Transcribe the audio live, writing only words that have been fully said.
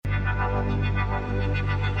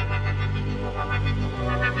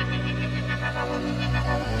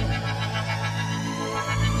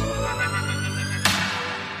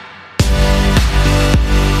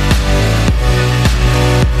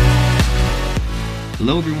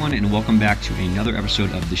Hello everyone, and welcome back to another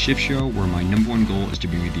episode of The Shift Show, where my number one goal is to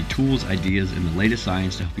bring you the tools, ideas, and the latest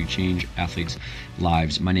science to help you change athletes'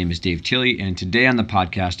 lives. My name is Dave Tilley, and today on the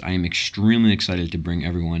podcast, I am extremely excited to bring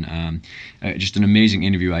everyone just an amazing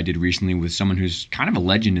interview I did recently with someone who's kind of a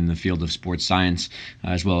legend in the field of sports science,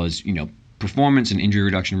 as well as, performance and injury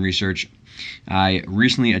reduction research. I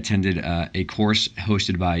recently attended a course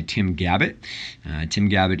hosted by Tim Gabbett. Tim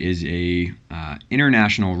Gabbett is a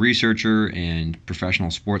international researcher and professional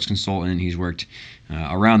sports consultant. He's worked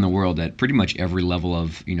around the world at pretty much every level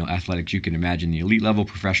of athletics you can imagine: the elite level,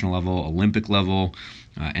 professional level, Olympic level,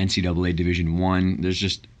 NCAA Division I. There's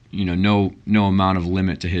just no amount of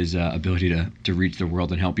limit to his ability to reach the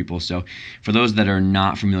world and help people. So for those that are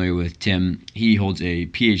not familiar with Tim, he holds a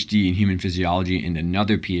PhD in human physiology and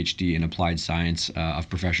another PhD in applied science of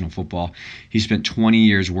professional football. He spent 20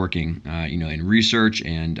 years working in research,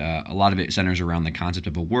 and a lot of it centers around the concept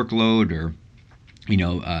of a workload, or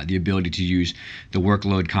the ability to use the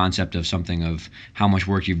workload concept of something of how much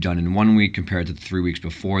work you've done in 1 week compared to the 3 weeks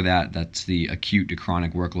before that. That's the acute to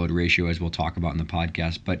chronic workload ratio, as we'll talk about in the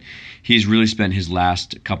podcast. But he's really spent his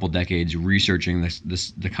last couple decades researching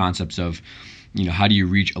the concepts of how do you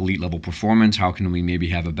reach elite level performance? How can we maybe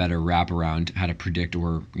have a better wrap around how to predict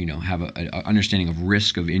or have an understanding of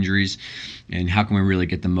risk of injuries, and how can we really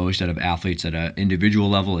get the most out of athletes at an individual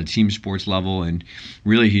level, a team sports level? And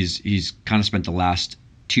really, he's kind of spent the last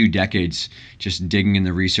 2 decades just digging in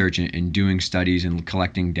the research and doing studies and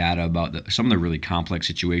collecting data about some of the really complex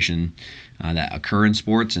situations that occur in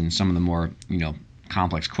sports, and some of the more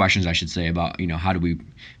complex questions, I should say, about how do we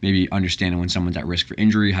maybe understand when someone's at risk for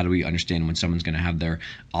injury? How do we understand when someone's going to have their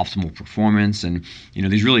optimal performance? And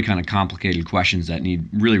these really kind of complicated questions that need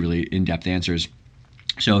really, really in-depth answers.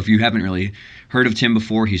 So if you haven't really heard of Tim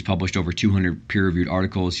before, he's published over 200 peer-reviewed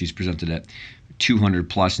articles. He's presented at 200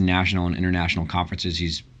 plus national and international conferences.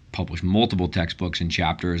 He's published multiple textbooks and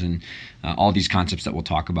chapters, and all these concepts that we'll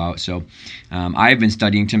talk about. So I've been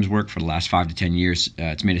studying Tim's work for the last 5 to 10 years.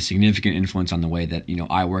 It's made a significant influence on the way that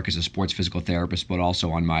I work as a sports physical therapist, but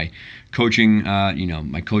also on my coaching,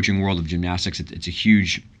 my coaching world of gymnastics. It's a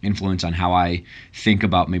huge influence on how I think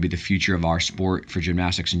about maybe the future of our sport for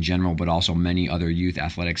gymnastics in general, but also many other youth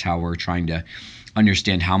athletics, how we're trying to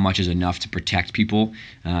understand how much is enough to protect people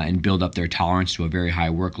and build up their tolerance to a very high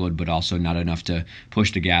workload, but also not enough to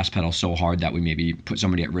push the gas pedal so hard that we maybe put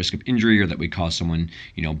somebody at risk of injury, or that we cause someone,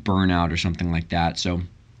 burnout or something like that. So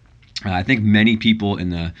I think many people in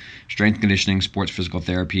the strength conditioning, sports physical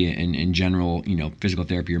therapy, and in general, physical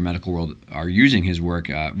therapy or medical world are using his work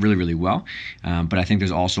really, really well. But I think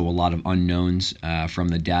there's also a lot of unknowns from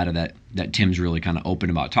the data that Tim's really kind of open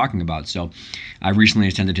about talking about. So I recently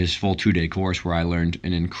attended his full 2-day course, where I learned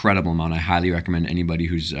an incredible amount. I highly recommend anybody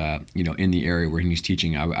who's in the area where he's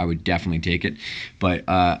teaching, I would definitely take it. But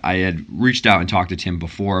I had reached out and talked to Tim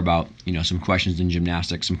before about some questions in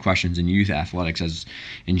gymnastics, some questions in youth athletics as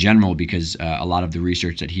in general, because a lot of the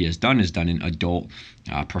research that he has done is done in adult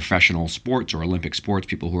professional sports or Olympic sports,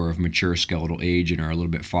 people who are of mature skeletal age and are a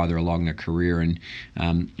little bit farther along their career. And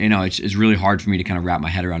it's really hard for me to kind of wrap my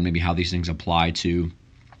head around maybe how these things apply to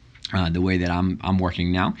the way that I'm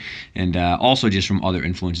working now, and also just from other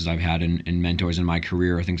influences I've had and mentors in my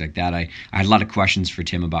career or things like that. I had a lot of questions for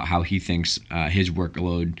Tim about how he thinks his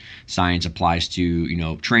workload science applies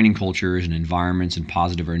to training cultures and environments, and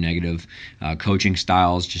positive or negative coaching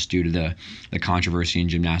styles, just due to the controversy in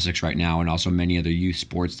gymnastics right now, and also many other youth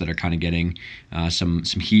sports that are kind of getting some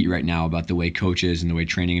heat right now about the way coaches and the way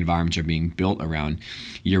training environments are being built around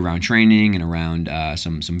year-round training, and around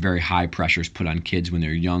some very high pressures put on kids when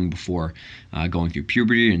they're young before going through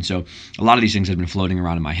puberty. And so a lot of these things have been floating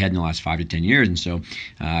around in my head in the last 5 to 10 years. And so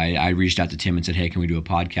I reached out to Tim and said, hey, can we do a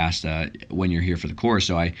podcast when you're here for the course?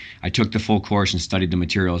 So I took the full course and studied the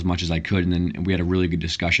material as much as I could, and then we had a really good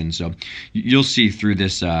discussion. So you'll see through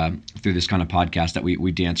this kind of podcast that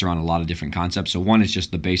we dance around a lot of different concepts. So one is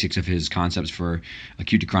just the basics of his concepts for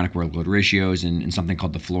acute to chronic workload ratios, and something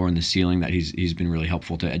called the floor and the ceiling that he's been really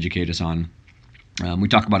helpful to educate us on. We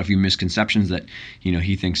talk about a few misconceptions that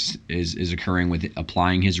he thinks is occurring with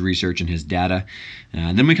applying his research and his data.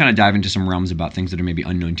 Then we kind of dive into some realms about things that are maybe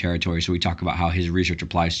unknown territory. So we talk about how his research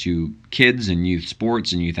applies to kids and youth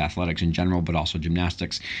sports and youth athletics in general, but also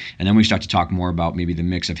gymnastics. And then we start to talk more about maybe the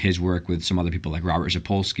mix of his work with some other people like Robert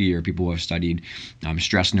Sapolsky, or people who have studied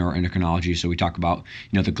stress neuroendocrinology. So we talk about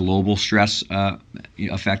the global stress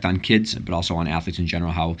effect on kids, but also on athletes in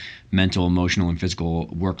general, how mental, emotional, and physical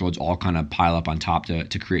workloads all kind of pile up on top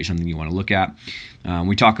to create something you want to look at.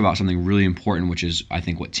 We talk about something really important, which is I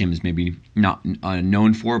think what Tim is maybe not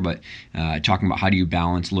known for, but talking about how do you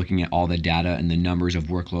balance looking at all the data and the numbers of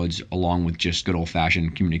workloads along with just good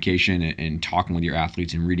old-fashioned communication and talking with your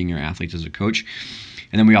athletes and reading your athletes as a coach.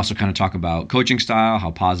 And then we also kind of talk about coaching style,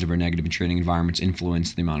 how positive or negative training environments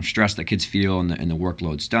influence the amount of stress that kids feel and the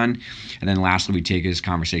workloads done. And then lastly, we take this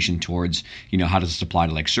conversation towards, how does this apply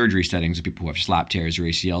to like surgery settings of people who have slap tears or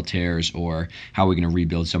ACL tears, or how are we going to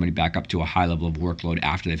rebuild somebody back up to a high level of workload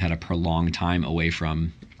after they've had a prolonged time away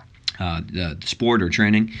from the sport or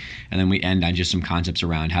training. And then we end on just some concepts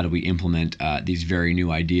around how do we implement these very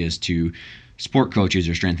new ideas to sport coaches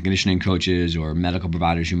or strength and conditioning coaches or medical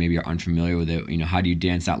providers who maybe are unfamiliar with it. How do you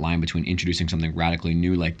dance that line between introducing something radically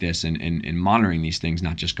new like this and monitoring these things,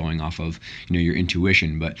 not just going off of your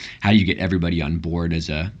intuition, but how do you get everybody on board as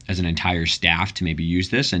an entire staff to maybe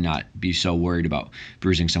use this and not be so worried about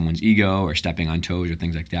bruising someone's ego or stepping on toes or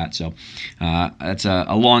things like that. So that's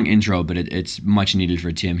a long intro, but it's much needed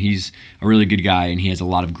for Tim. He's a really good guy and he has a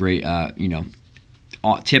lot of great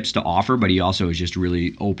tips to offer, but he also is just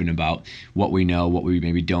really open about what we know, what we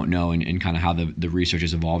maybe don't know, and kind of how the research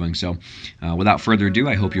is evolving. So without further ado,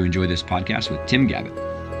 I hope you enjoy this podcast with Tim Gabbett.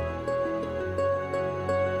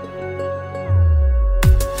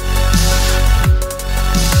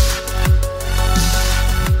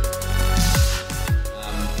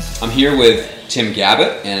 I'm here with Tim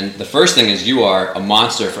Gabbett, and the first thing is you are a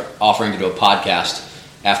monster for offering to do a podcast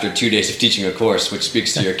after 2 days of teaching a course, which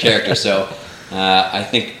speaks to your character. So I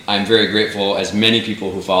think I'm very grateful, as many people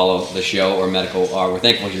who follow the show or medical are. We're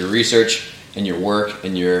thankful for your research and your work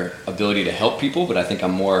and your ability to help people, but I think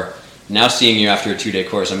I'm more, now seeing you after a 2-day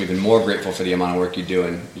course, I'm even more grateful for the amount of work you do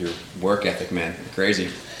and your work ethic, man. Crazy.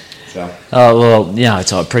 So. Oh, well,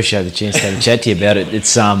 I appreciate the chance to have a chat to you about it.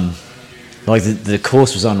 It's like the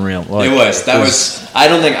course was unreal. Like, it was.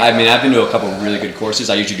 I've been to a couple of really good courses.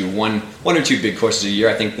 I usually do one or two big courses a year.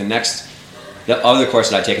 I think the other course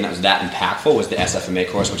that I'd taken that was that impactful was the SFMA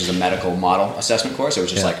course, which is a medical model assessment course. It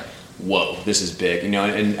was just like, whoa, this is big, and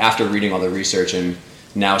after reading all the research and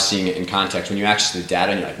now seeing it in context, when you actually see the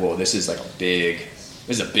data and you're like, whoa, this is a big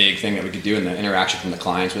thing that we could do, and the interaction from the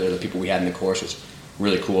clients with the people we had in the course was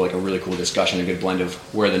really cool, like a really cool discussion, a good blend of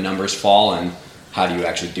where the numbers fall and how do you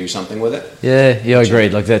actually do something with it. Yeah, I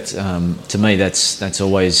agreed. Like that, to me, that's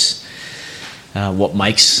always what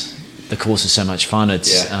makes the courses so much fun.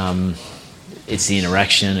 It's the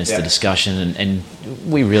interaction, it's the discussion, and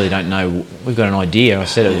we really don't know. We've got an idea. I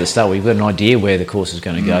said it at the start. We've got an idea where the course is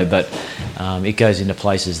going to go, but it goes into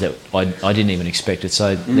places that I didn't even expect it.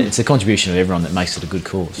 So it's the contribution of everyone that makes it a good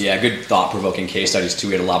course. Yeah, good thought-provoking case studies too.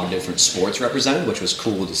 We had a lot of different sports represented, which was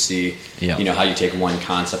cool to see. How you take one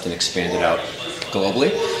concept and expand it out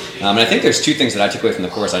globally. And I think there's two things that I took away from the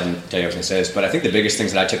course. I didn't tell you I was going to say this, but I think the biggest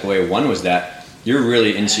things that I took away, one was that you're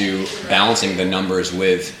really into balancing the numbers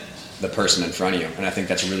with the person in front of you, and I think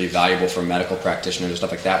that's really valuable for medical practitioners and stuff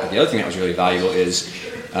like that. But the other thing that was really valuable is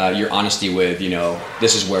your honesty with,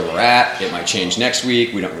 this is where we're at. It might change next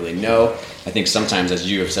week. We don't really know. I think sometimes, as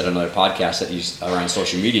you have said on another podcast that you around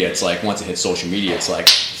social media, it's like once it hits social media, it's like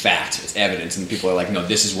fact, it's evidence, and people are like, no,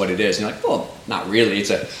 this is what it is. And you're like, well, not really. It's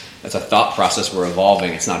a thought process. We're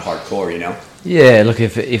evolving. It's not hardcore, Yeah. Look,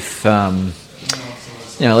 if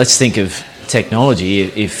let's think of technology.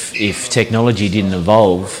 If technology didn't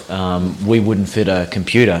evolve, we wouldn't fit a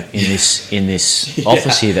computer in this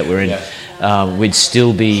office here that we're in. We'd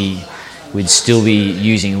still be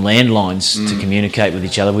using landlines to communicate with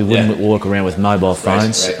each other. We wouldn't walk around with mobile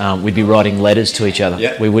phones. Right. We'd be writing letters to each other.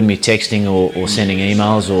 We wouldn't be texting or sending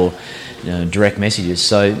emails or direct messages.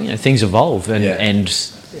 So things evolve, and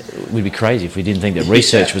we'd be crazy if we didn't think that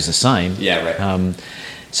research was the same.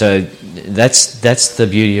 So that's the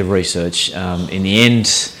beauty of research. In the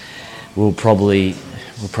end, we'll probably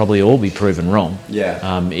all be proven wrong.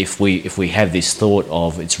 If we have this thought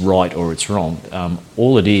of it's right or it's wrong.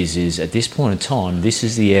 All it is at this point in time, this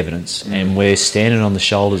is the evidence, and we're standing on the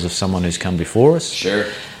shoulders of someone who's come before us. Sure.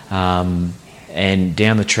 And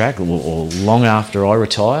down the track, or long after I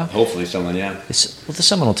retire, hopefully someone,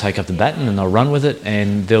 someone will take up the baton and they'll run with it,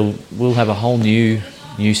 and we'll have a whole new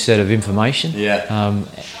set of information,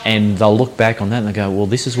 and they'll look back on that and they'll go, well,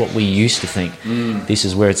 this is what we used to think. This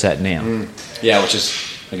is where it's at now. Which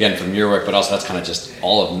is, again, from your work, but also that's kind of just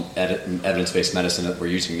all of evidence-based medicine that we're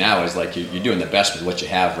using now is like you're doing the best with what you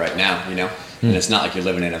have right now, and it's not like you're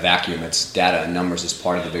living in a vacuum. It's data and numbers is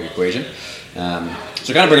part of the big equation.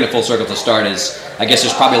 So kind of bringing it full circle to start is, I guess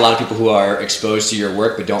there's probably a lot of people who are exposed to your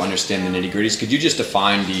work but don't understand the nitty-gritties. Could you just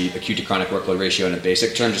define the acute to chronic workload ratio in a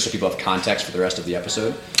basic term, just so people have context for the rest of the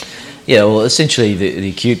episode? Yeah, well, essentially the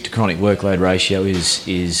acute to chronic workload ratio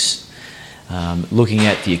is looking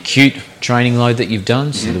at the acute training load that you've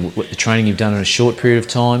done, so the training you've done in a short period of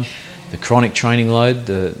time, the chronic training load,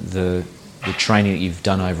 the training that you've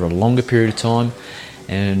done over a longer period of time,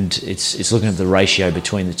 and it's looking at the ratio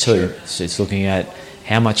between the two. Sure. So it's looking at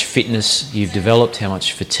how much fitness you've developed, how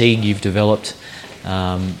much fatigue you've developed,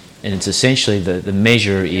 and it's essentially the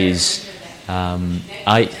measure is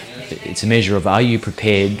it's a measure of are you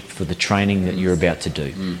prepared for the training that you're about to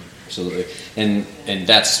do. Absolutely. And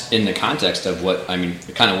that's in the context of what, I mean,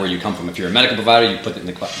 kind of where you come from. If you're a medical provider, you put it in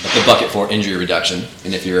the bucket for injury reduction.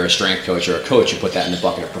 And if you're a strength coach or a coach, you put that in the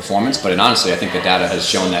bucket of performance. But honestly, I think the data has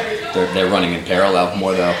shown that they're running in parallel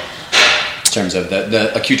more, though, in terms of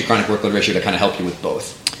the acute to chronic workload ratio to kind of help you with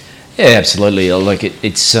both. Yeah, absolutely. Like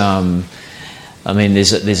it's, I mean,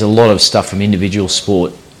 there's a lot of stuff from individual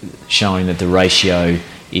sport showing that the ratio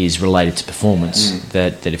is related to performance,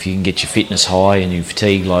 that if you can get your fitness high and your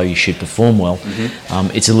fatigue low, you should perform well.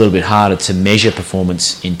 It's a little bit harder to measure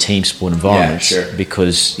performance in team sport environments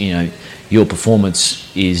because, you know, your performance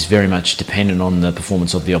is very much dependent on the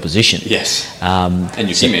performance of the opposition. Yes, and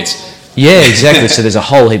your teammates. Yeah, exactly. So there's a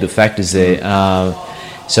whole heap of factors there.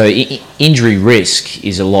 So injury risk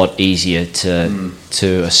is a lot easier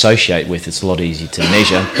to associate with. It's a lot easier to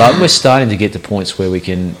measure. But we're starting to get to points where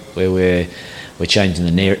we're changing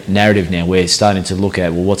the narrative now. We're starting to look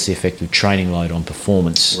at, well, what's the effect of training load on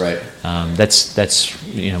performance? Right. That's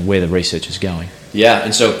you know where the research is going. Yeah,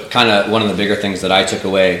 and so kind of one of the bigger things that I took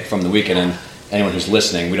away from the weekend, and anyone who's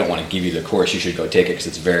listening, we don't want to give you the course, you should go take it because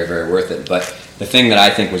it's very, very worth it. But the thing that I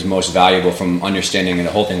think was most valuable from understanding the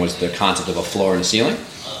whole thing was the concept of a floor and a ceiling,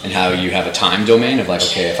 and how you have a time domain of like,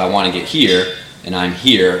 okay, if I want to get here and I'm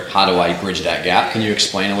here, how do I bridge that gap? Can you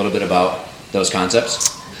explain a little bit about those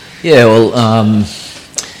concepts? Yeah, well,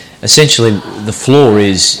 essentially the floor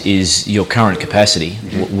is your current capacity.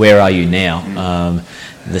 Where are you now?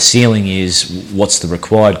 The ceiling is what's the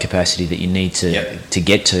required capacity that you need to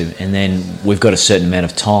get to, and then we've got a certain amount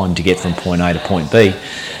of time to get from point A to point B.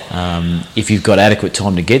 If you've got adequate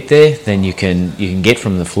time to get there, then you can get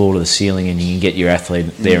from the floor to the ceiling and you can get your athlete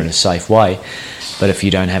there in a safe way. But if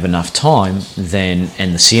you don't have enough time, then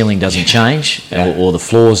and the ceiling doesn't change or the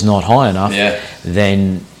floor's not high enough,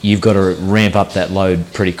 then you've got to ramp up that load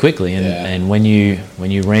pretty quickly. And when you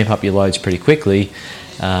ramp up your loads pretty quickly,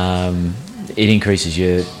 it increases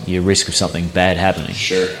your risk of something bad happening.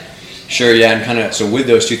 Sure, yeah, and kind of, so with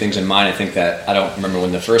those two things in mind, I think that, I don't remember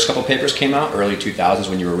when the first couple papers came out, early 2000s,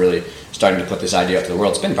 when you were really starting to put this idea out to the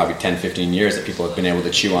world. It's been probably 10, 15 years that people have been able to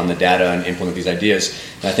chew on the data and implement these ideas.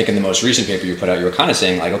 And I think in the most recent paper you put out, you were kind of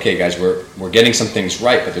saying like, okay guys, we're getting some things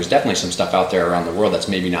right, but there's definitely some stuff out there around the world that's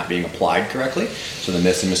maybe not being applied correctly. So the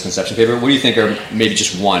myths and misconception paper, what do you think are maybe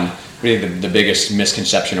just one, what do you think the biggest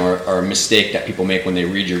misconception or mistake that people make when they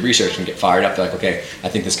read your research and get fired up? They're like, okay, I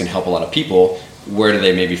think this can help a lot of people. Where do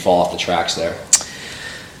they maybe fall off the tracks there?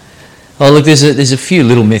 Oh, look, there's a few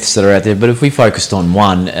little myths that are out there, but if we focused on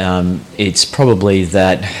one, it's probably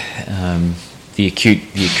that the acute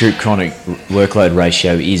chronic workload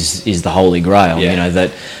ratio is the holy grail. You know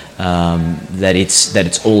that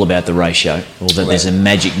it's all about the ratio, or that there's a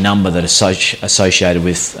magic number that is associated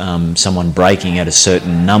with someone breaking at a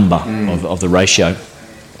certain number of the ratio.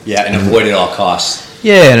 Yeah, and avoid at all costs.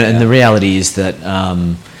 Yeah, and the reality is that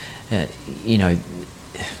you know,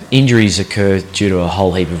 injuries occur due to a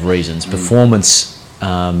whole heap of reasons.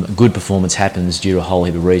 Good performance happens due to a whole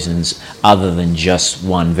heap of reasons other than just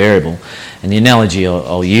one variable. And the analogy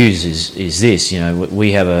I'll use is this. You know,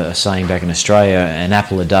 we have a saying back in Australia: an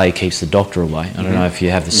apple a day keeps the doctor away. I don't know if you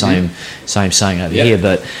have the same saying over here,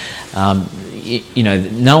 but you know,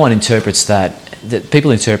 no one interprets that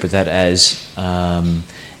people interpret that as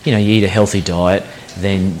you know, you eat a healthy diet,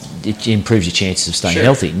 then it improves your chances of staying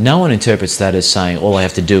healthy. No one interprets that as saying all I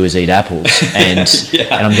have to do is eat apples and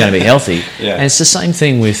and I'm going to be healthy. And it's the same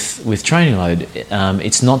thing with training load.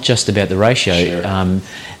 It's not just about the ratio.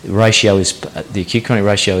 Ratio is the acute chronic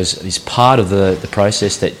ratio is part of the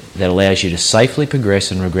process that allows you to safely progress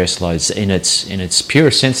and regress loads. In its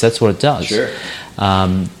purest sense, that's what it does.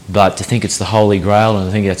 But to think it's the holy grail, and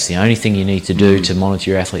I think that's the only thing you need to do to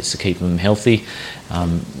monitor your athletes to keep them healthy,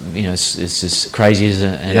 you know, it's as crazy as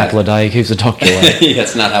an apple a day keeps the doctor away.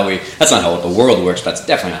 That's not how the world works. But that's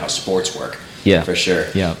definitely not how sports work. For sure.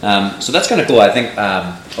 So that's kind of cool. I think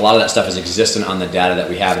a lot of that stuff is existent on the data that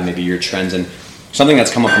we have, and maybe your trends. And something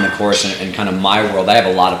that's come up in the course and kind of my world, I have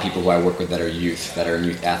a lot of people who I work with that are youth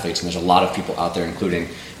athletes, and there's a lot of people out there, including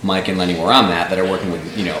Mike and Lenny, where I'm at, that are working with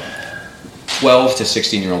 12 to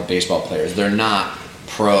 16-year-old baseball players. They're not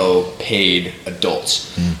pro paid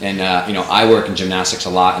adults. And I work in gymnastics a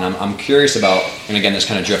lot, and I'm curious about, and again, this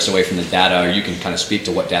kind of drifts away from the data, or you can kind of speak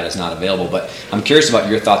to what data is not available, but I'm curious about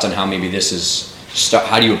your thoughts on how maybe this is,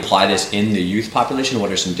 how do you apply this in the youth population?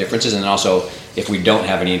 What are some differences? And then also, if we don't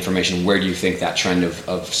have any information, where do you think that trend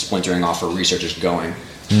of splintering off for research is going?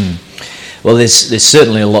 Well, there's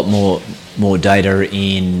certainly a lot more data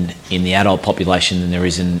in the adult population than there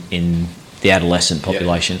is in the adolescent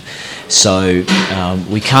population. So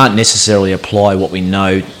we can't necessarily apply what we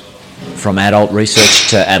know from adult research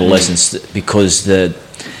to adolescents, because the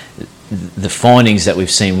findings that we've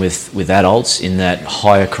seen with adults, in that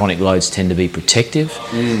higher chronic loads tend to be protective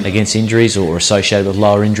against injuries or associated with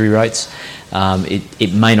lower injury rates,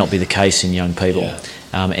 it may not be the case in young people.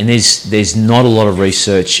 And there's not a lot of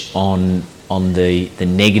research on the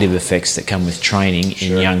negative effects that come with training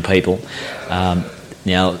in young people.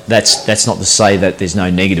 Now, that's not to say that there's no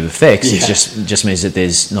negative effects. It just means that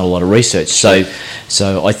there's not a lot of research. So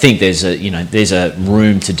I think there's a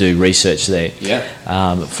room to do research there.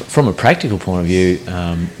 From a practical point of view,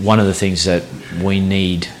 one of the things that we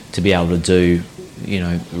need to be able to do,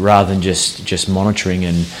 rather than just monitoring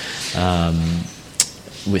and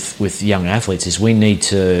with young athletes, is we need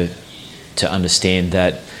to understand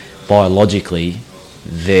that biologically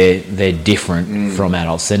they're different from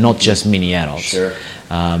adults. They're not just mini adults.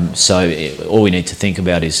 So all we need to think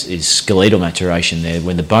about is skeletal maturation there.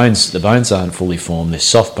 When the bones aren't fully formed, they're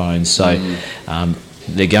soft bones, so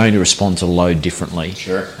they're going to respond to load differently.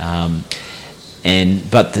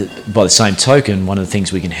 But by the same token, one of the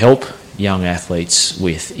things we can help young athletes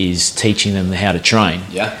with is teaching them how to train.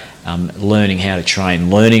 Learning how to train,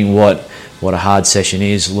 learning what a hard session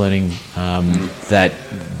is, learning that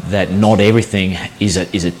not everything is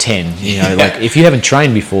a 10. Like if you haven't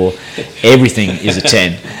trained before, everything is a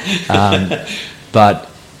 10. But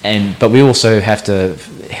we also have to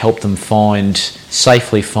help them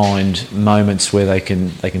safely find moments where they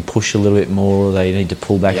can push a little bit more, or they need to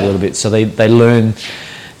pull back a little bit. So they learn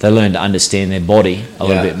to understand their body a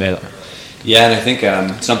little bit better. Yeah, and I think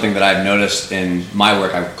something that I've noticed in my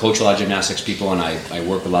work, I coach a lot of gymnastics people, and I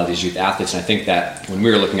work with a lot of these youth athletes, and I think that when we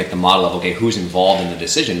were looking at the model of, okay, who's involved in the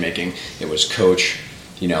decision making, it was coach,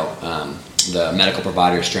 the medical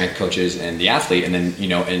provider, strength coaches, and the athlete. And then,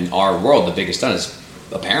 in our world, the biggest one is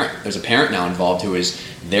a parent. There's a parent now involved who is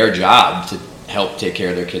their job to help take care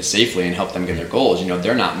of their kids safely and help them get their goals.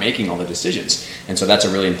 They're not making all the decisions. And so that's a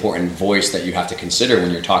really important voice that you have to consider when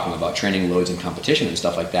you're talking about training loads and competition and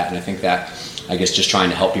stuff like that. And I think that, just trying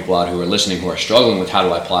to help people out who are listening, who are struggling with how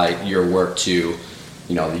to apply your work to,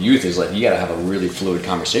 the youth, is like, you got to have a really fluid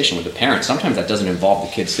conversation with the parents. Sometimes that doesn't involve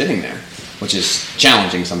the kids sitting there, which is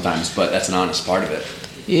challenging sometimes, but that's an honest part of it.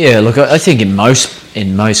 Yeah, look, I think in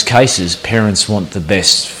most cases, parents want the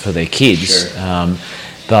best for their kids.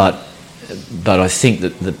 But I think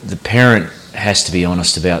that the parent has to be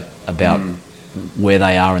honest about where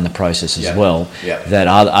they are in the process as well. That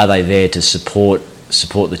are they there to support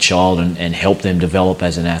the child and help them develop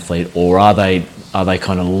as an athlete, or are they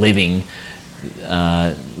kind of living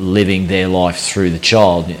their life through the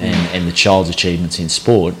child and the child's achievements in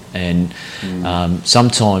sport? And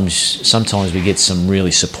sometimes we get some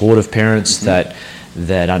really supportive parents that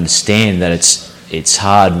understand that it's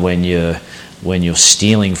hard when you're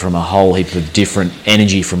stealing from a whole heap of different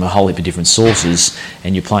energy from a whole heap of different sources,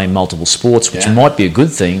 and you're playing multiple sports, which might be a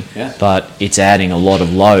good thing, but it's adding a lot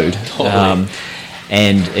of load.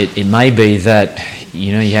 And it may be that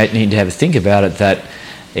you need to have a think about it, that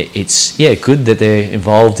it's good that they're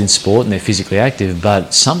involved in sport and they're physically active,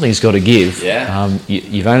 but something's got to give.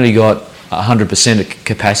 You've only got 100% of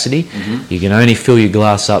capacity. You can only fill your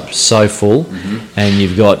glass up so full, and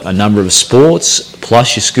you've got a number of sports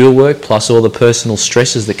plus your schoolwork plus all the personal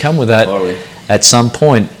stresses that come with that. At some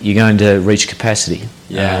point you're going to reach capacity.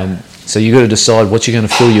 So you've got to decide what you're going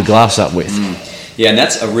to fill your glass up with. And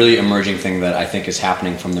that's a really emerging thing that I think is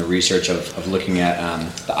happening from the research of looking at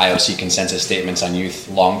the IOC consensus statements on youth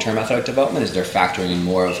long-term athletic development, is they're factoring in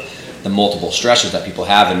more of the multiple stressors that people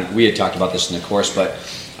have. And we had talked about this in the course, but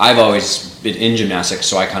I've always been in gymnastics,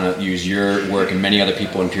 so I kind of use your work and many other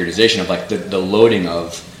people in periodization of like the loading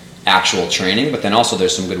of actual training, but then also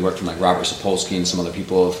there's some good work from like Robert Sapolsky and some other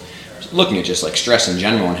people of looking at just like stress in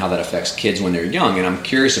general and how that affects kids when they're young. And I'm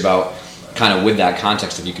curious about, kind of with that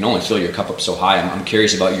context, if you can only fill your cup up so high, I'm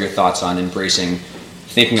curious about your thoughts on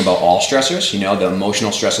thinking about all stressors, the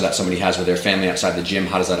emotional stressor that somebody has with their family outside the gym.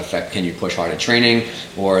 How does that affect, can you push hard at training,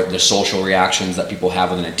 or the social reactions that people have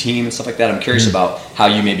within a team and stuff like that? I'm curious about how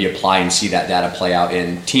you maybe apply and see that data play out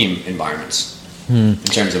in team environments in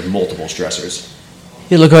terms of multiple stressors.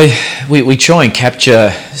 Yeah, look, we try and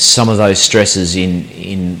capture some of those stresses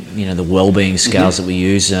in the well-being scales that we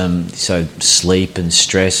use. So sleep and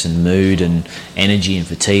stress and mood and energy and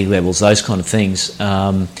fatigue levels, those kind of things.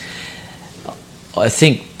 I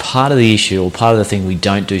think part of the issue, or part of the thing we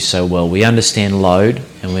don't do so well, we understand load,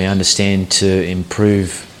 and we understand to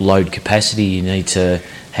improve load capacity, you need to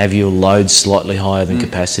have your load slightly higher than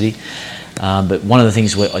capacity. But one of the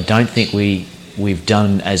things I don't think we've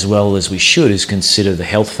done as well as we should is consider the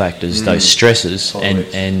health factors, those stresses,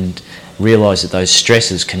 and realise that those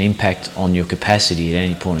stresses can impact on your capacity at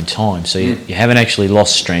any point in time. So you haven't actually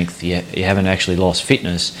lost strength, you haven't actually lost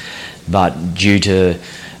fitness, but due to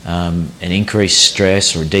an increased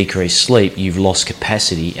stress or a decreased sleep, you've lost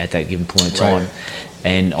capacity at that given point in time.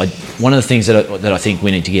 And one of the things that I think we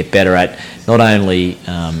need to get better at, not only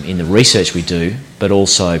in the research we do, but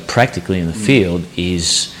also practically in the field,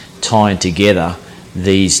 is tying together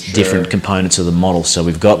these different components of the model. So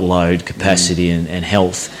we've got load, capacity, and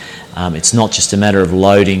health. It's not just a matter of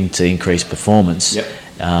loading to increase performance.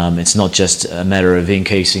 It's not just a matter of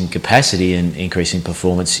increasing capacity and increasing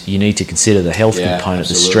performance. You need to consider the health component,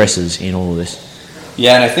 the stresses in all of this.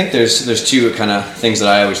 Yeah, and I think there's two kind of things that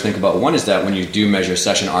I always think about. One is that when you do measure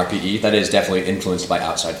session RPE, that is definitely influenced by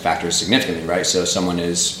outside factors significantly, right? So if someone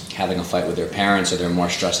is having a fight with their parents, or they're more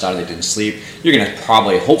stressed out, or they didn't sleep, you're going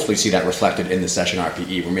to hopefully see that reflected in the session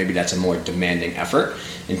RPE, where maybe that's a more demanding effort.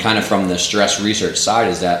 And kind of from the stress research side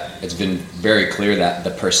is that it's been very clear that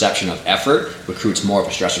the perception of effort recruits more of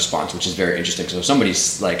a stress response, which is very interesting. So if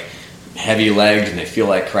somebody's like heavy-legged and they feel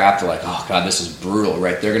like crap, they're like, oh God, this is brutal,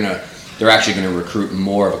 right? They're actually going to recruit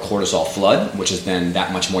more of a cortisol flood, which is then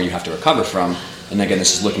that much more you have to recover from. And again,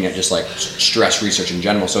 this is looking at just like stress research in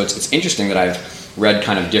general. So it's interesting that I've read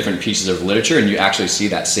kind of different pieces of literature, and you actually see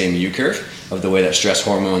that same U-curve of the way that stress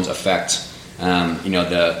hormones affect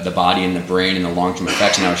the body and the brain and the long-term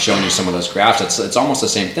effects. And I was showing you some of those graphs. It's almost the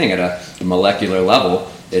same thing at a molecular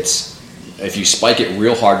level. If you spike it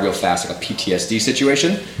real hard, real fast, like a PTSD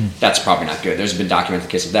situation, that's probably not good. There's been documented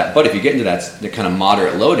case of that. But if you get into the kind of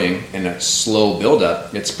moderate loading and a slow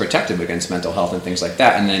buildup, it's protective against mental health and things like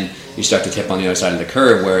that. And then you start to tip on the other side of the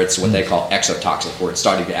curve, where it's what they call exotoxic, where it's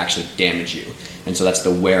starting to actually damage you. And so that's the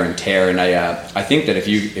wear and tear. And I think that if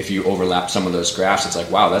you overlap some of those graphs, it's like,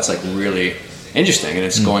 wow, that's like really interesting. And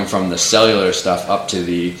it's going from the cellular stuff up to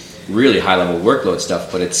the really high level workload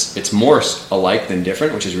stuff, but it's more alike than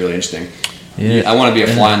different, which is really interesting. Yeah. I want to be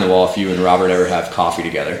a fly on the wall if you and Robert ever have coffee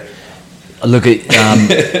together. Look,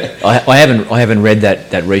 I haven't read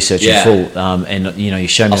that research in full, and you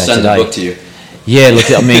showed me that today. I'll send the book to you. Yeah,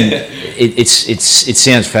 look, I mean, it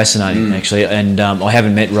sounds fascinating actually, and I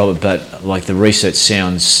haven't met Robert, but like the research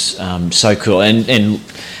sounds so cool, and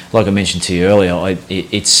like I mentioned to you earlier,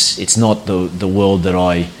 it's not the world that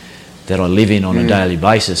I live in on a daily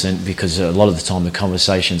basis, and because a lot of the time the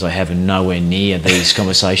conversations I have are nowhere near these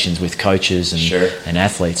conversations with coaches and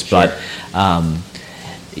athletes. But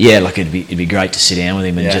like it'd be great to sit down with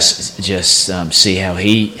him and just see how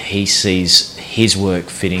he sees his work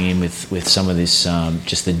fitting in with some of this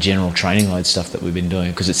just the general training load stuff that we've been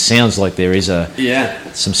doing, because it sounds like there is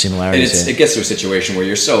some similarities. And it gets to a situation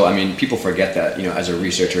where people forget that, as a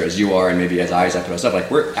researcher, as you are, and maybe as I put out stuff, like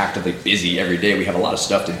we're actively busy every day. We have a lot of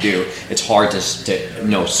stuff to do. It's hard to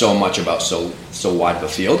know so much about so wide of a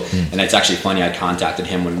field. And it's actually funny, I contacted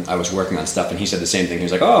him when I was working on stuff, and he said the same thing. He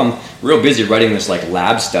was like, oh, I'm real busy writing this like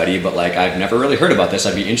lab study, but like I've never really heard about this.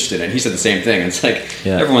 I'd be interested in it. He said the same thing. And it's like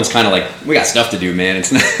everyone's kind of like, we got stuff to do, man.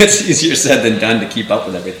 It's easier said than done to keep up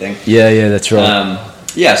with everything. Yeah, that's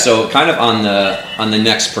right. So kind of on the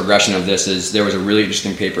next progression of this is there was a really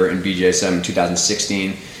interesting paper in BJSM in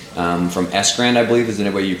 2016 from S-Grand, I believe is the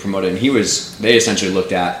way you promote it. And they essentially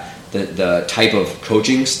looked at the type of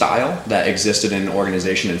coaching style that existed in an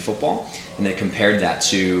organization in football, and they compared that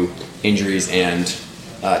to injuries and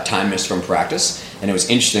time missed from practice. And it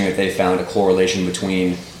was interesting that they found a correlation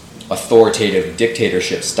between authoritative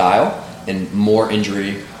dictatorship style and more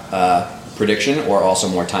injury prediction, or also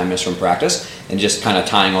more time missed from practice. And just kind of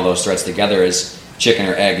tying all those threads together is chicken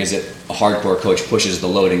or egg. Is it a hardcore coach pushes the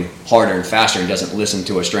loading harder and faster and doesn't listen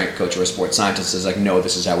to a strength coach or a sports scientist, is like, no,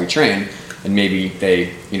 this is how we train. And maybe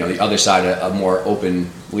they, the other side, a more open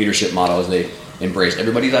leadership model, is they embrace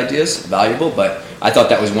everybody's ideas, valuable. But I thought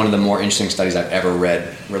that was one of the more interesting studies I've ever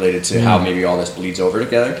read related to how maybe all this bleeds over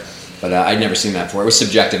together. But I'd never seen that before. It was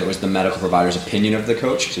subjective. It was the medical provider's opinion of the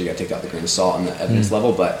coach, so you got to take that with a grain of salt on the evidence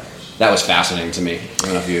level. But that was fascinating to me. I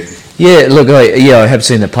don't know if you... Yeah, look, I have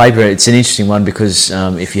seen the paper. It's an interesting one because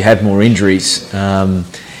if you have more injuries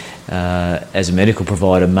as a medical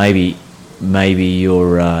provider, maybe maybe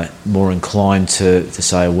you're more inclined to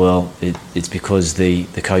say, well, it's because the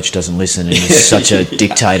coach doesn't listen and he's such a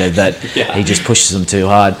dictator that he just pushes them too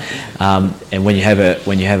hard. And when you have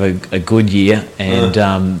a good year and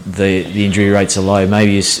the injury rates are low,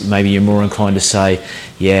 maybe you're more inclined to say,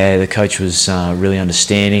 yeah, the coach was really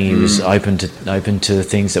understanding. He was open to the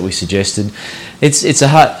things that we suggested. It's a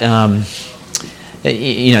hard.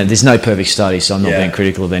 There's no perfect study, so I'm not being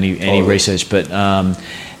critical of any research, but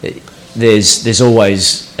there's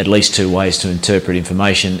always at least two ways to interpret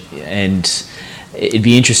information, and it'd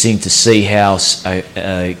be interesting to see how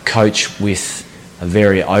a coach with a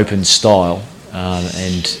very open style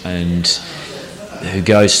and who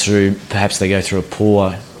goes through, perhaps they go through a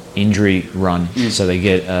poor injury run, so they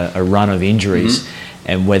get a run of injuries,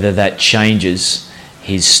 and whether that changes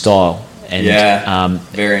his style. And,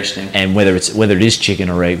 very interesting. And whether it is chicken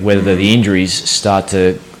or egg, whether the injuries start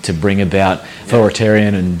to bring about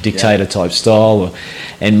authoritarian and dictator type style,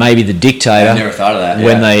 and maybe the dictator. I've never thought of that.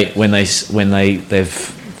 When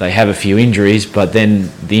they have a few injuries, but then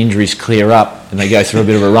the injuries clear up and they go through a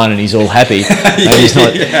bit of a run and he's all happy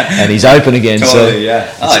and he's open again. Totally,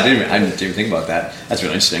 I didn't even think about that. That's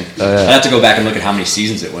really interesting. I'd have to go back and look at how many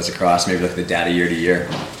seasons it was across, maybe look at the data year to year.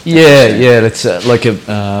 That's like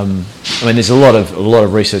there's a lot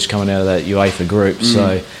of research coming out of that UEFA group.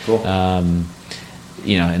 So cool.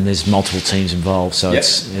 And there's multiple teams involved, so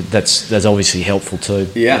that's obviously helpful too.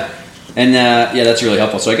 Yeah. And that's really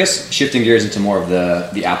helpful. So I guess shifting gears into more of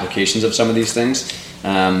the applications of some of these things.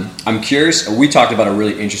 I'm curious. We talked about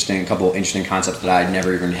a couple interesting concepts that I'd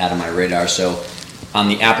never even had on my radar. So on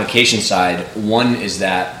the application side, one is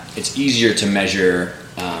that it's easier to measure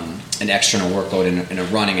an external workload in a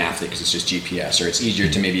running athlete because it's just GPS, or it's easier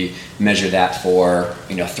to maybe measure that for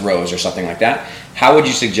throws or something like that. How would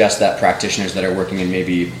you suggest that practitioners that are working in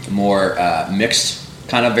maybe more mixed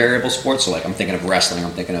kind of variable sports, so like I'm thinking of wrestling,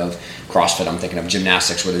 I'm thinking of CrossFit, I'm thinking of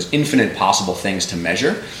gymnastics, where there's infinite possible things to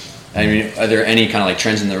measure. I mean, are there any kind of like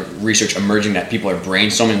trends in the research emerging that people are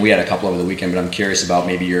brainstorming? We had a couple over the weekend, but I'm curious about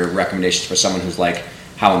maybe your recommendations for someone who's like,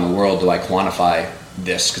 how in the world do I quantify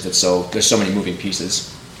this? Because there's so many moving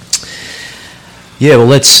pieces. Yeah, well,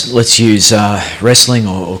 let's use wrestling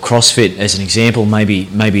or CrossFit as an example. Maybe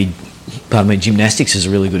gymnastics is a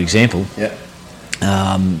really good example. Yeah.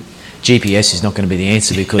 GPS is not going to be the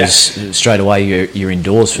answer because straight away you're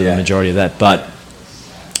indoors for the majority of that. But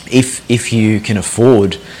if you can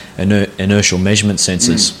afford inertial measurement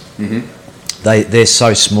sensors, they're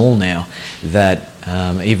so small now that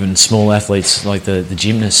even small athletes like the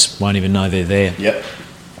gymnasts won't even know they're there. Yep.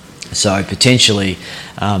 So potentially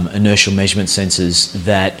inertial measurement sensors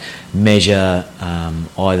that measure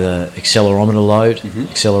either accelerometer load,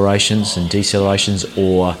 accelerations and decelerations,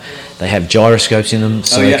 or they have gyroscopes in them,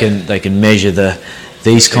 so they can measure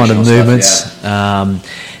these kind of movements.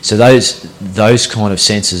 So those kind of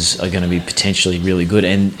sensors are going to be potentially really good,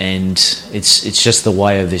 and it's just the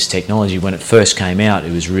way of this technology. When it first came out,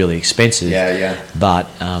 it was really expensive. But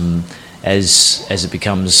as it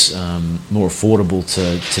becomes more affordable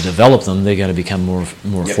to develop them, they're going to become more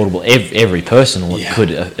affordable. Every person could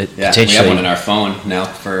potentially. We have one in our phone now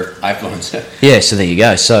for iPhones. So there you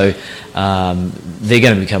go. So they're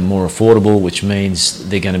going to become more affordable, which means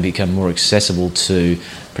they're going to become more accessible to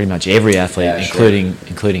pretty much every athlete,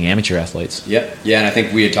 including amateur athletes. And I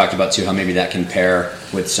think we had talked about too how maybe that can pair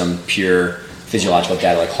with some pure physiological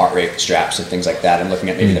data like heart rate straps and things like that, and looking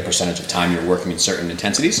at maybe the percentage of time you're working in certain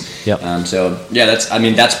intensities.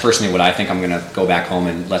 That's personally what I think. I'm going to go back home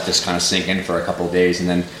and let this kind of sink in for a couple of days, and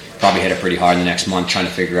then probably hit it pretty hard in the next month trying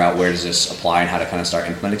to figure out where does this apply and how to kind of start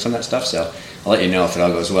implementing some of that stuff. So I'll let you know if it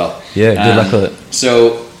all goes well. Good luck with it.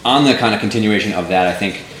 So on the kind of continuation of that, I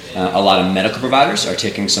think a lot of medical providers are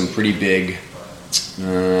taking some pretty big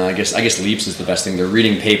I guess leaps is the best thing. They're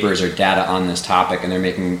reading papers or data on this topic, and they're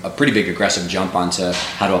making a pretty big aggressive jump onto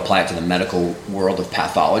how to apply it to the medical world of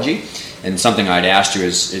pathology. And something I'd asked you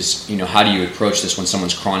is how do you approach this when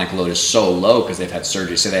someone's chronic load is so low because they've had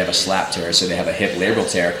surgery? Say they have a slap tear, say they have a hip labral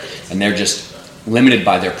tear, and they're just limited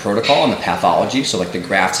by their protocol and the pathology. So like the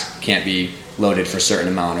graft can't be loaded for a certain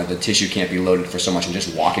amount, or the tissue can't be loaded for so much, and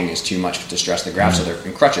just walking is too much to stress the graft, so they're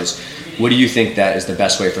in crutches. What do you think that is the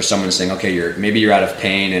best way for someone saying, okay, you're out of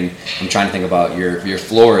pain, and I'm trying to think about your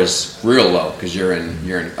floor is real low because you're in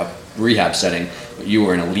a rehab setting, but you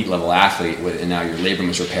were an elite level athlete and now your labrum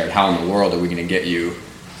is repaired. How in the world are we going to get you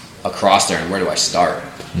across there, and where do I start?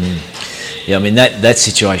 Yeah, I mean that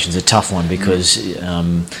situation's a tough one because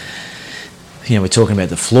we're talking about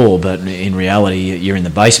the floor, but in reality, you're in the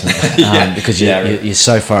basement because you're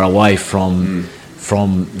so far away from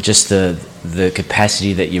just the the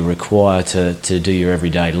capacity that you require to do your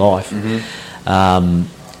everyday life.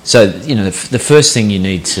 So, the first thing you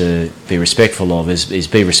need to be respectful of is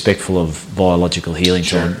be respectful of biological healing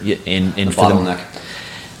time. And the bottleneck.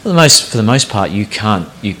 For the most part, you can't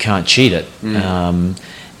cheat it.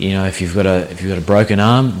 If you've got a broken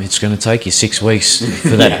arm, it's going to take you 6 weeks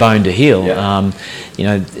for that bone to heal.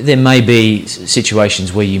 There may be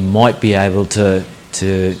situations where you might be able to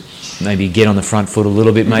maybe get on the front foot a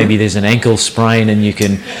little bit. Maybe there's an ankle sprain and you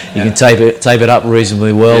can tape it up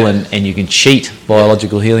reasonably well, and you can cheat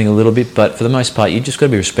biological healing a little bit. But for the most part, you just got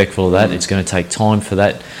to be respectful of that. It's going to take time for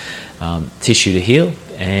that tissue to heal,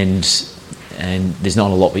 and there's not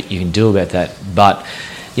a lot you can do about that. But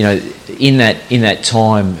in that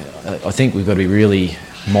time, I think we've got to be really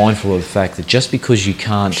mindful of the fact that just because you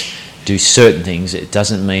can't do certain things, it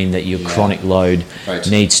doesn't mean that your chronic load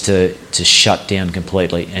needs to shut down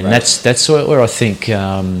completely. And that's where I think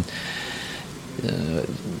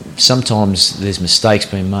sometimes there's mistakes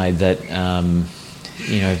being made that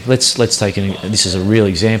let's take this is a real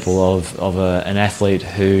example of an athlete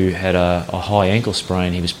who had a high ankle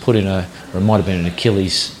sprain. He was put in or it might have been an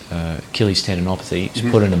Achilles tendinopathy. He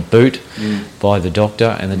was put in a boot by the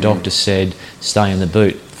doctor, and the doctor said, stay in the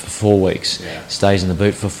boot for 4 weeks. Stays in the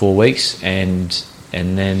boot for 4 weeks, and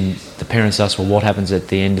then the parents ask, well, what happens at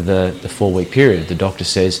the end of the 4-week period? The doctor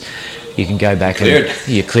says, you can go back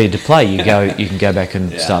you're cleared to play. You can go back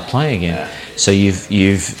and start playing again. So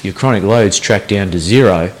your chronic loads tracked down to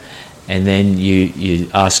 0, and then you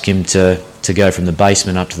ask him to go from the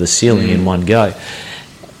basement up to the ceiling in one go.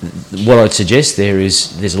 What I'd suggest there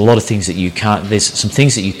is there's a lot of things that you can't. There's some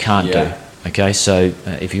things that you can't do. Okay, so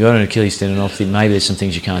if you've got an Achilles tendinopathy, maybe there's some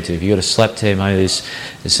things you can't do. If you've got a slap tear, maybe there's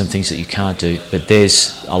some things that you can't do. But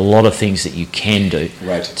there's a lot of things that you can do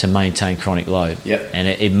to maintain chronic load. And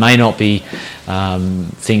it may not be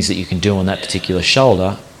things that you can do on that particular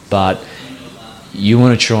shoulder, but you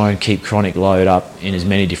want to try and keep chronic load up in as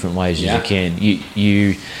many different ways as you can.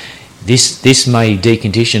 This may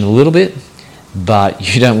decondition a little bit, but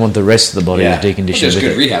you don't want the rest of the body to decondition. There's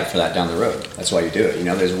good rehab for that down the road. That's why you do it.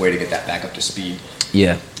 There's a way to get that back up to speed.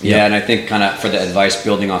 And I think kind of for the advice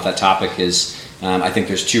building off that topic is I think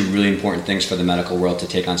there's 2 really important things for the medical world to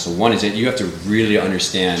take on. So one is that you have to really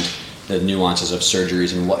understand the nuances of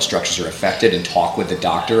surgeries and what structures are affected, and talk with the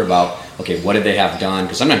doctor about, okay, what did they have done?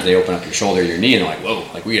 Because sometimes they open up your shoulder, your knee, and they're like, whoa,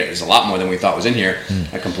 there's a lot more than we thought was in here.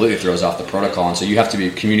 That completely throws off the protocol. And so you have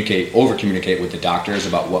to over-communicate with the doctors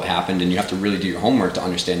about what happened, and you have to really do your homework to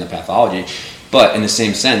understand the pathology. But in the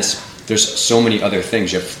same sense, there's so many other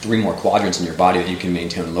things. You have 3 more quadrants in your body that you can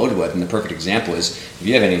maintain load with. And the perfect example is if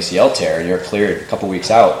you have an ACL tear and you're cleared a couple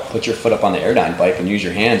weeks out, put your foot up on the Airdyne bike and use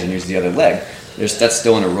your hands and use the other leg. That's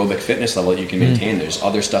still an aerobic fitness level that you can maintain. There's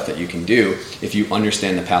other stuff that you can do if you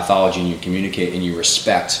understand the pathology and you communicate and you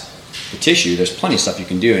respect the tissue. There's plenty of stuff you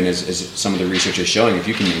can do, and as some of the research is showing, if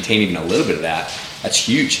you can maintain even a little bit of that, that's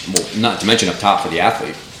huge. Well, not to mention up top for the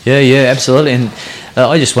athlete. Yeah, absolutely. And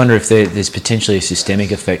I just wonder if there's potentially a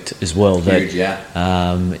systemic effect as well. Huge,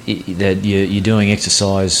 that you're doing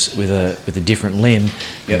exercise with a different limb,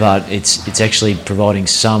 but it's actually providing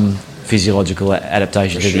some physiological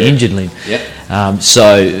adaptation to the injured limb.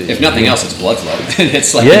 So if nothing else, it's blood flow.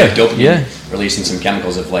 It's like dopamine releasing some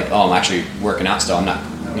chemicals of like, I'm actually working out still. I'm not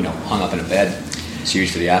hung up in a bed. It's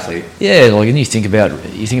huge for the athlete. And you think about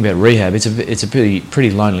rehab. It's a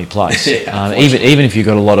pretty lonely place. Even if you've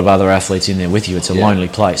got a lot of other athletes in there with you, it's a lonely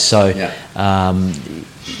place. So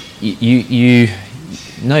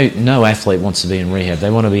no athlete wants to be in rehab.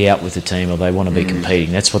 They want to be out with the team, or they want to be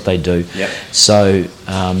competing. That's what they do. So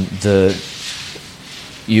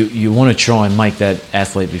you want to try and make that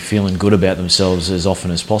athlete be feeling good about themselves as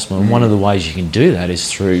often as possible. And one of the ways you can do that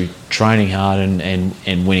is through training hard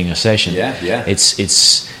and winning a session.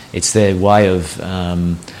 It's their way of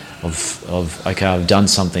okay, I've done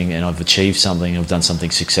something and I've achieved something. I've done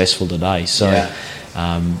something successful today. So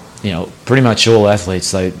pretty much all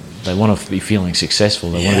athletes, they want to be feeling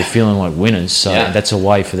successful. They want to be feeling like winners. So that's a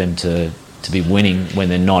way for them to be winning when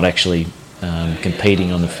they're not actually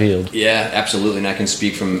competing on the field. Absolutely. And I can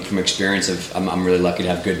speak from experience of I'm really lucky to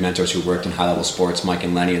have good mentors who worked in high level sports, Mike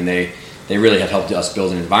and Lenny, and they really have helped us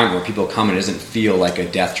build an environment where people come and it doesn't feel like a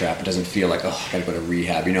death trap. It doesn't feel like, I gotta go to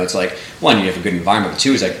rehab. It's like, one, you have a good environment, but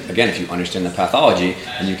 2 is like, again, if you understand the pathology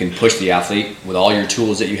and you can push the athlete with all your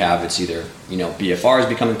tools that you have, it's either, BFR is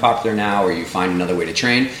becoming popular now, or you find another way to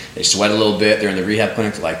train. They sweat a little bit, they're in the rehab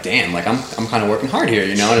clinic, they're like, damn, like I'm kind of working hard here,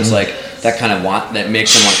 and it's like, that kind of that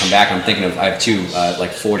makes them want to come back. I'm thinking of, I have two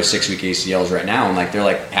like 4 to 6 week ACLs right now, and like they're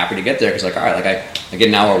like happy to get there because like, all right, like I get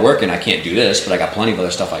an hour of work and I can't do this, but I got plenty of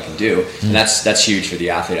other stuff I can do, and that's huge for the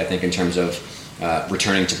athlete, I think, in terms of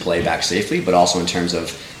returning to play back safely, but also in terms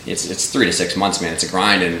of it's 3 to 6 months, man. It's a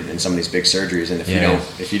grind in some of these big surgeries, and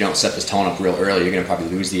if you don't set this tone up real early, you're going to probably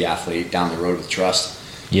lose the athlete down the road with trust.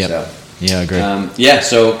 Yeah. So, yeah, I agree.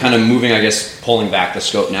 So kind of moving, I guess, pulling back the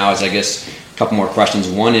scope now is, I guess, a couple more questions.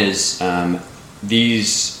 One is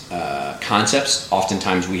these concepts.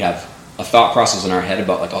 Oftentimes we have a thought process in our head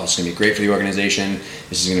about like, oh, this is going to be great for the organization.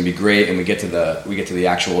 This is going to be great, and we get to the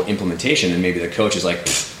actual implementation, and maybe the coach is like,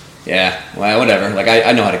 yeah, well, whatever. Like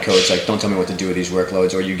I know how to coach. Like, don't tell me what to do with these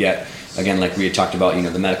workloads. Or you get, again, like we had talked about,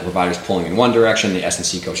 the medical providers pulling in one direction, the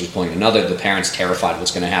S&C coaches pulling in another, the parents terrified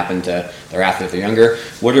what's going to happen to their athlete if they're younger.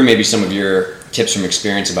 What are maybe some of your tips from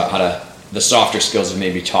experience about the softer skills of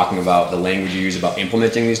maybe talking about the language you use about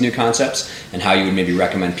implementing these new concepts, and how you would maybe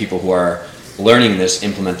recommend people who are learning this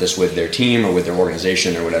implement this with their team or with their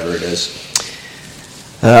organization or whatever it is?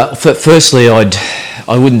 Firstly,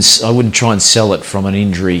 I wouldn't try and sell it from an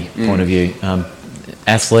injury point of view.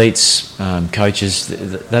 Athletes, coaches,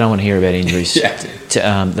 they don't want to hear about injuries.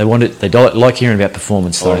 They like hearing about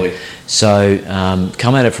performance, totally. Though. So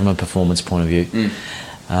come at it from a performance point of view.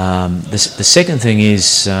 The second thing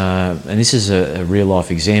is, and this is a real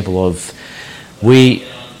life example of,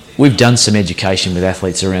 we've done some education with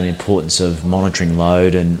athletes around the importance of monitoring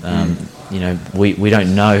load, and we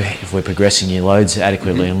don't know if we're progressing your loads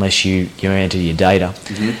adequately unless you enter your data.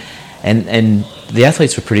 And the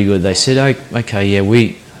athletes were pretty good. They said, oh, okay, yeah,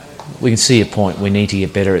 we can see your point. We need to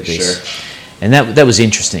get better at this. Sure. And that was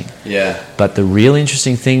interesting. Yeah. But the real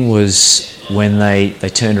interesting thing was when they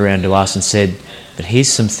turned around to us and said, but here's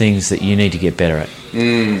some things that you need to get better at.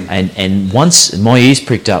 And once my ears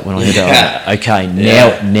pricked up when I heard, okay,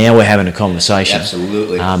 now we're having a conversation.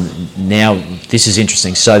 Absolutely. Now this is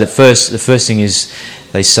interesting. So the first thing is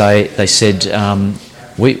they said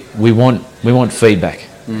we want feedback.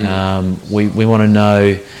 We want to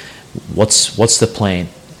know what's the plan.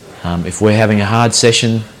 If we're having a hard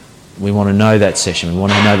session, we want to know that session. We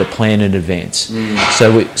want to know the plan in advance,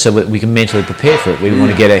 so we can mentally prepare for it. We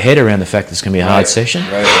want to get our head around the fact that it's going to be a hard session,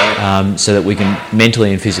 so that we can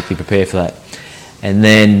mentally and physically prepare for that. And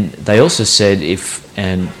then they also said, you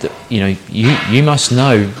must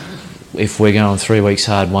know if we're going 3 weeks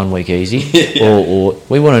hard, 1 week easy, or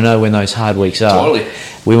we want to know when those hard weeks are. Totally.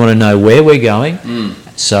 We want to know where we're going,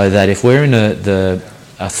 so that if we're in the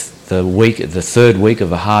third week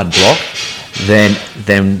of a hard block,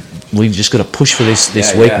 then we've just got to push for this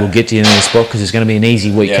week. We'll get to the end of this block because there's going to be an easy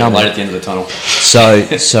week coming. Light at the end of the tunnel. So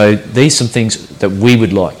these are some things that we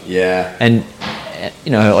would like. Yeah. And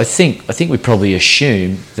I think we probably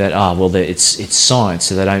assume that it's science,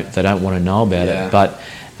 so they don't want to know about it. But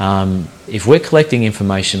if we're collecting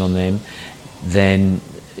information on them, then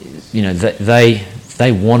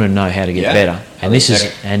they want to know how to get better. And this is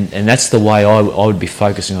and that's the way I would be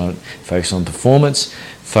focusing on it. Focus on performance.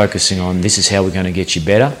 Focusing on this is how we're going to get you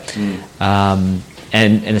better, and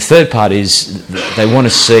the third part is they want to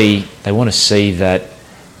see that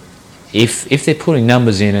if they're putting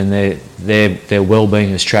numbers in and their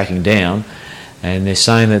well-being is tracking down, and they're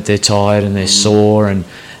saying that they're tired and they're sore and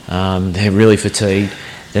they're really fatigued,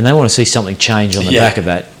 then they want to see something change on the back of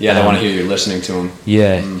that. Yeah, they want to hear you're listening to them.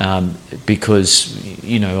 Yeah, because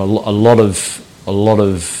a lot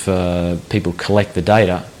of people collect the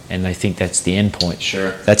data and they think that's the end point.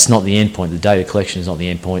 Sure. That's not the end point. The data collection is not the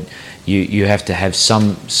end point. You have to have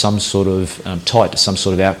some sort of tied to some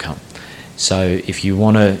sort of outcome. So if you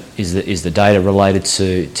want to, is the data related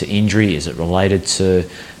to injury? Is it related to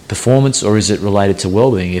performance, or is it related to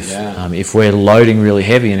well-being? If we're loading really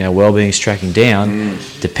heavy and our well-being is tracking down,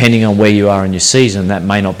 depending on where you are in your season, that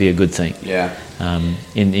may not be a good thing. Yeah.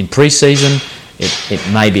 In pre-season, it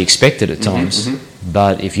may be expected at times.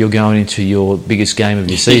 But if you're going into your biggest game of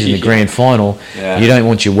your season, the grand final, you don't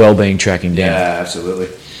want your well-being tracking down. Yeah, absolutely.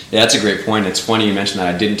 Yeah, that's a great point. It's funny you mentioned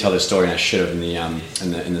that. I didn't tell this story, and I should have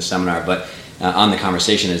in the seminar. But on the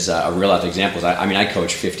conversation is a real life example. I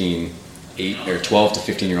coach 12 to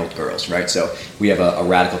 15-year-old girls, right? So we have a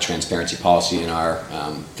radical transparency policy in our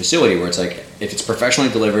facility where it's like, if it's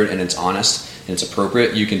professionally delivered and it's honest and it's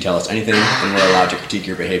appropriate, you can tell us anything and we're allowed to critique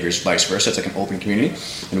your behaviors, vice versa. It's like an open community.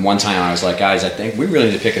 And one time I was like, guys, I think we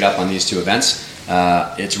really need to pick it up on these two events.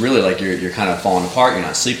 It's really like you're kind of falling apart, you're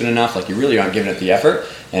not sleeping enough, like you really aren't giving it the effort.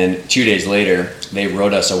 And 2 days later, they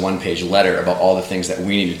wrote us a 1-page letter about all the things that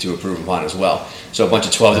we needed to improve upon as well. So a bunch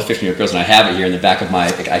of 12 to 15-year-old girls, and I have it here in the back of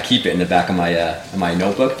I keep it in the back of my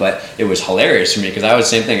notebook, but it was hilarious for me because I was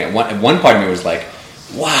the same thing. At one part of me was like,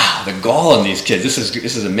 wow, the gall in these kids, this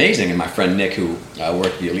is amazing. And my friend Nick, who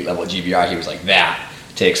worked the elite level at GBR, he was like, that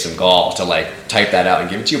takes some gall to like type that out and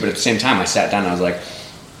give it to you. But at the same time, I sat down and I was like,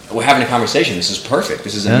 we're having a conversation. This is perfect.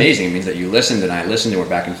 This is amazing. It means that you listened and I listened and we're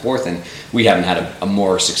back and forth. And we haven't had a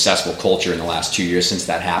more successful culture in the last 2 years since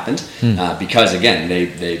that happened. Because again,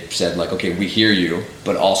 they said like, okay, we hear you,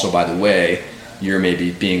 but also by the way, you're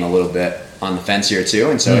maybe being a little bit on the fence here too.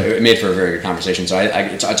 And so it made for a very good conversation. So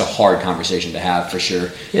it's a hard conversation to have for sure.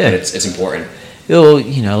 Yeah. But it's important. Well,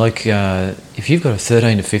 you know, like if you've got a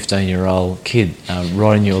 13 to 15-year-old kid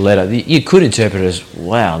writing you a letter, you could interpret it as,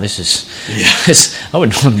 wow, this is, I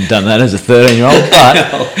wouldn't have done that as a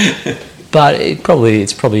 13-year-old, but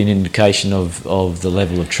it's probably an indication of the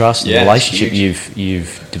level of trust and relationship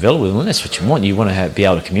you've developed with them, and that's what you want. You want to be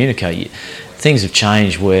able to communicate. Things have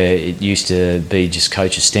changed where it used to be just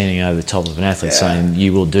coaches standing over the top of an athlete saying,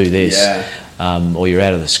 you will do this, or you're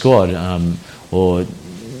out of the squad, or...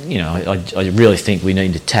 You know, I really think we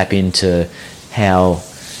need to tap into how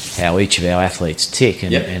each of our athletes tick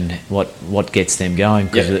and what gets them going,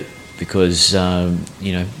 because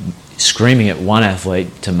you know, screaming at one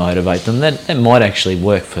athlete to motivate them, that might actually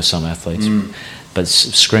work for some athletes, but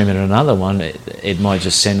screaming at another one, it might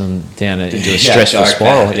just send them down into a stressful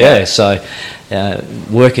spiral. So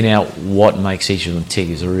working out what makes each of them tick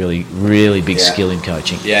is a really, really big skill in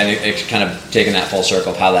coaching. Yeah, and it's kind of taking that full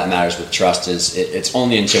circle of how that matters with trust is it's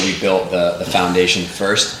only until we built the foundation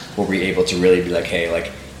first were we able to really be like, hey,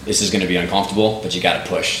 like this is going to be uncomfortable, but you got to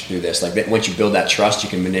push through this. Like once you build that trust, you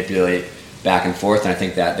can manipulate back and forth. And I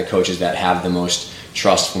think that the coaches that have the most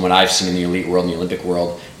trust, from what I've seen in the elite world and the Olympic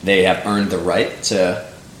world, they have earned the right to,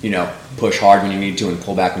 you know, push hard when you need to and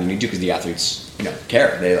pull back when you need to, because the athletes, you know,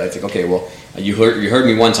 care. They think, okay, well, you heard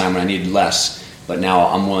me one time when I needed less, but now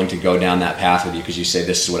I'm willing to go down that path with you because you say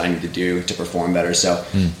this is what I need to do to perform better. So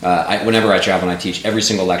whenever I travel and I teach, every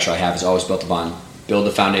single lecture I have is always built upon build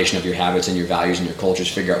the foundation of your habits and your values and your cultures,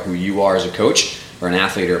 figure out who you are as a coach or an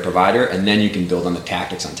athlete or a provider, and then you can build on the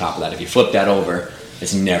tactics on top of that. If you flip that over,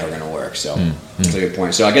 it's never going to work. So that's a good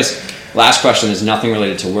point. So I guess last question is nothing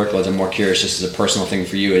related to workloads. I'm more curious, just as a personal thing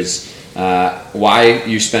for you, is why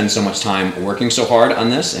you spend so much time working so hard on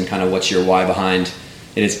this, and kind of what's your why behind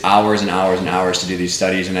it. Is hours and hours and hours to do these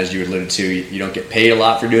studies, and as you alluded to, you don't get paid a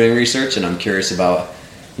lot for doing research, and I'm curious about,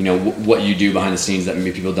 you know, what you do behind the scenes that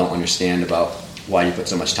maybe people don't understand about why you put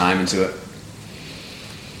so much time into it.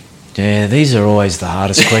 Yeah, these are always the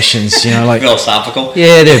hardest questions, you know, like philosophical.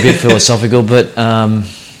 Yeah, they're a bit philosophical, but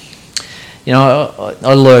you know,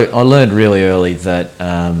 I learned really early that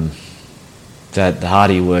that the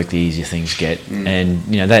harder you work, the easier things get, and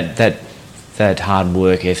you know that hard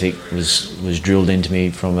work ethic was drilled into me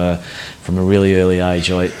from a really early age.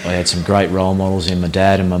 I had some great role models in my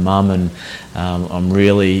dad and my mum, and I'm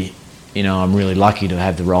really lucky to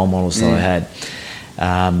have the role models that I had.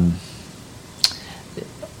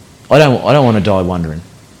 I don't want to die wondering,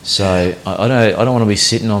 so I don't want to be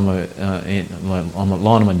sitting on my lying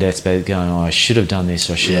on my deathbed going, oh, I should have done this,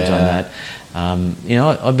 or I should have done that. You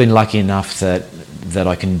know, I've been lucky enough that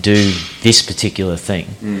I can do this particular thing,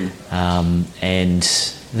 and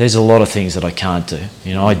there's a lot of things that I can't do.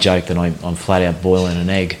 You know, I joke that I'm flat out boiling an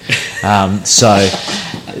egg. So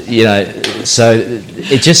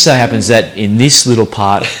it just so happens that in this little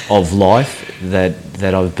part of life that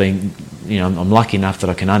I've been, you know, I'm lucky enough that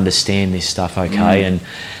I can understand this stuff okay, and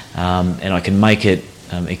I can make it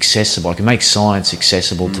accessible. I can make science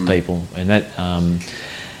accessible to people, and that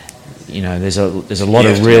you know, there's a lot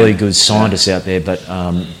of really good scientists out there,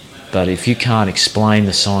 but if you can't explain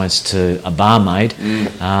the science to a barmaid,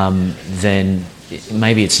 then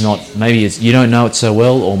maybe you don't know it so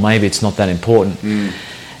well, or maybe it's not that important.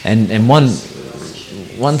 And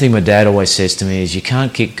one thing my dad always says to me is, you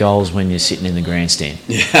can't kick goals when you're sitting in the grandstand.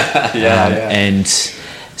 And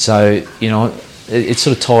so, you know, it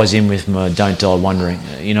sort of ties in with my don't die wondering.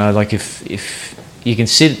 You know, like if you can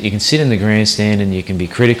sit in the grandstand and you can be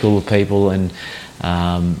critical of people, and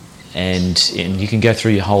you can go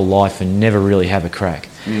through your whole life and never really have a crack.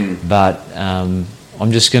 But I'm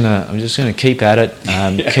just gonna keep at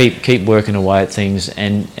it, keep working away at things,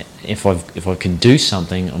 and if I can do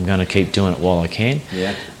something, I'm going to keep doing it while I can.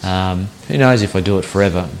 Who knows if I do it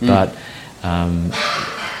forever? But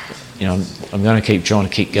you know, I'm going to keep trying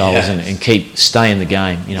to kick goals and keep staying in the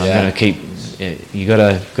game. You know, I'm going to keep. You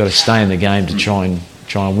got to stay in the game to try and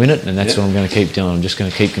win it, and that's what I'm going to keep doing. I'm just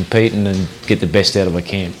going to keep competing and get the best out of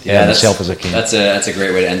myself as I can. That's a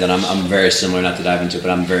great way to end it. I'm very similar, not to dive into it,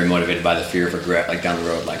 but I'm very motivated by the fear of regret, like down the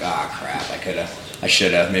road, like crap, I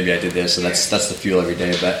should have, maybe I did this. So that's the fuel every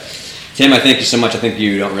day. But Tim, I thank you so much. I think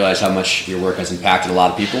you don't realize how much your work has impacted a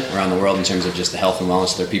lot of people around the world in terms of just the health and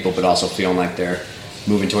wellness of their people, but also feeling like they're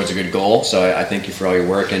moving towards a good goal. So I thank you for all your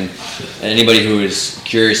work. And anybody who is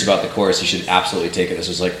curious about the course, you should absolutely take it. This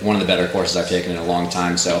was like one of the better courses I've taken in a long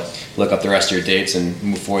time. So look up the rest of your dates and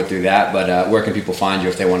move forward through that. But where can people find you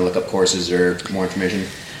if they want to look up courses or more information?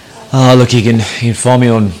 Look, you can find me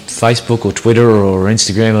on Facebook or Twitter or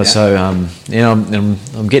Instagram. Yeah. So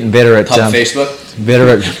I'm getting better at Facebook. Better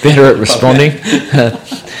at responding.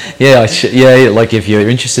 Like if you're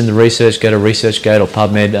interested in the research, go to ResearchGate or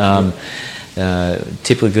PubMed.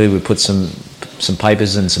 Typically we put some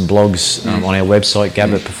papers and some blogs on our website,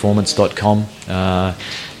 gabbettperformance.com.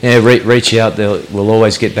 Reach out. We'll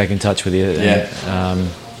always get back in touch with you.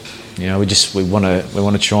 We want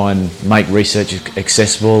to try and make research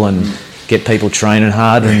accessible and get people training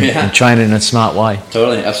hard and training in a smart way.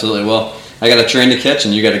 Totally, absolutely. Well, I got a train to catch,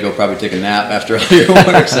 and you got to go probably take a nap after all your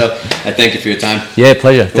work. So I thank you for your time. Yeah,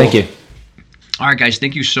 pleasure. Cool. Thank you. All right, guys,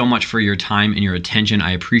 thank you so much for your time and your attention.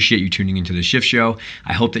 I appreciate you tuning into the Shift Show.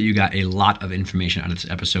 I hope that you got a lot of information out of this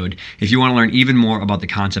episode. If you want to learn even more about the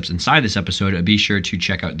concepts inside this episode, be sure to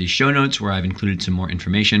check out the show notes where I've included some more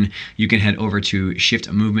information. You can head over to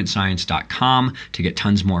shiftmovementscience.com to get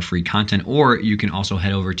tons more free content, or you can also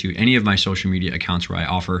head over to any of my social media accounts where I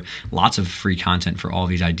offer lots of free content for all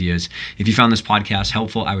these ideas. If you found this podcast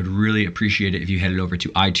helpful, I would really appreciate it if you headed over to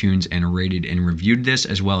iTunes and rated and reviewed this,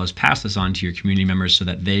 as well as pass this on to your community members so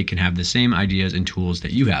that they can have the same ideas and tools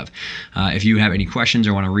that you have. If you have any questions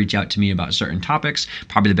or want to reach out to me about certain topics,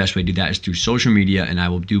 probably the best way to do that is through social media, and I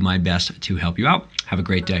will do my best to help you out. Have a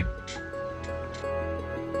great day.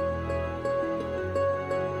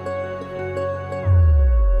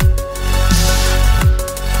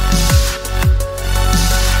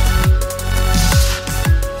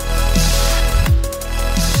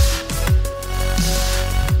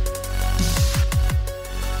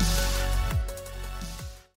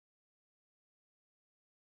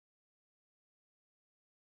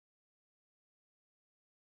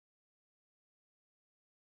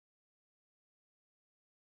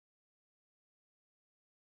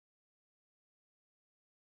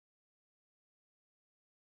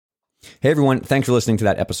 Hey everyone, thanks for listening to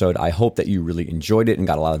that episode. I hope that you really enjoyed it and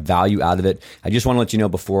got a lot of value out of it. I just want to let you know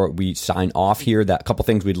before we sign off here that a couple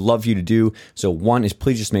things we'd love you to do. So one is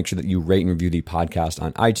please just make sure that you rate and review the podcast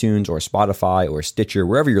on iTunes or Spotify or Stitcher,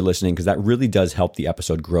 wherever you're listening, because that really does help the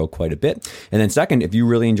episode grow quite a bit. And then second, if you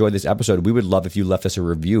really enjoyed this episode, we would love if you left us a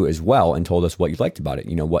review as well and told us what you liked about it.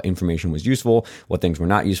 You know, what information was useful, what things were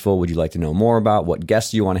not useful, would you like to know more about, what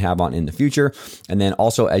guests you want to have on in the future. And then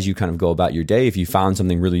also as you kind of go about your day, if you found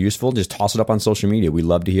something really useful, just toss it up on social media. We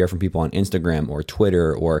love to hear from people on Instagram or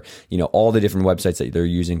Twitter or, you know, all the different websites that they're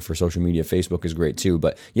using for social media. Facebook is great too.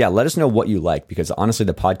 But yeah, let us know what you like, because honestly,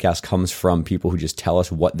 the podcast comes from people who just tell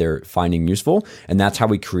us what they're finding useful. And that's how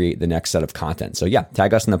we create the next set of content. So yeah,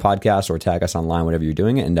 tag us in the podcast or tag us online, whatever you're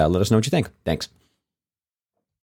doing, and let us know what you think. Thanks.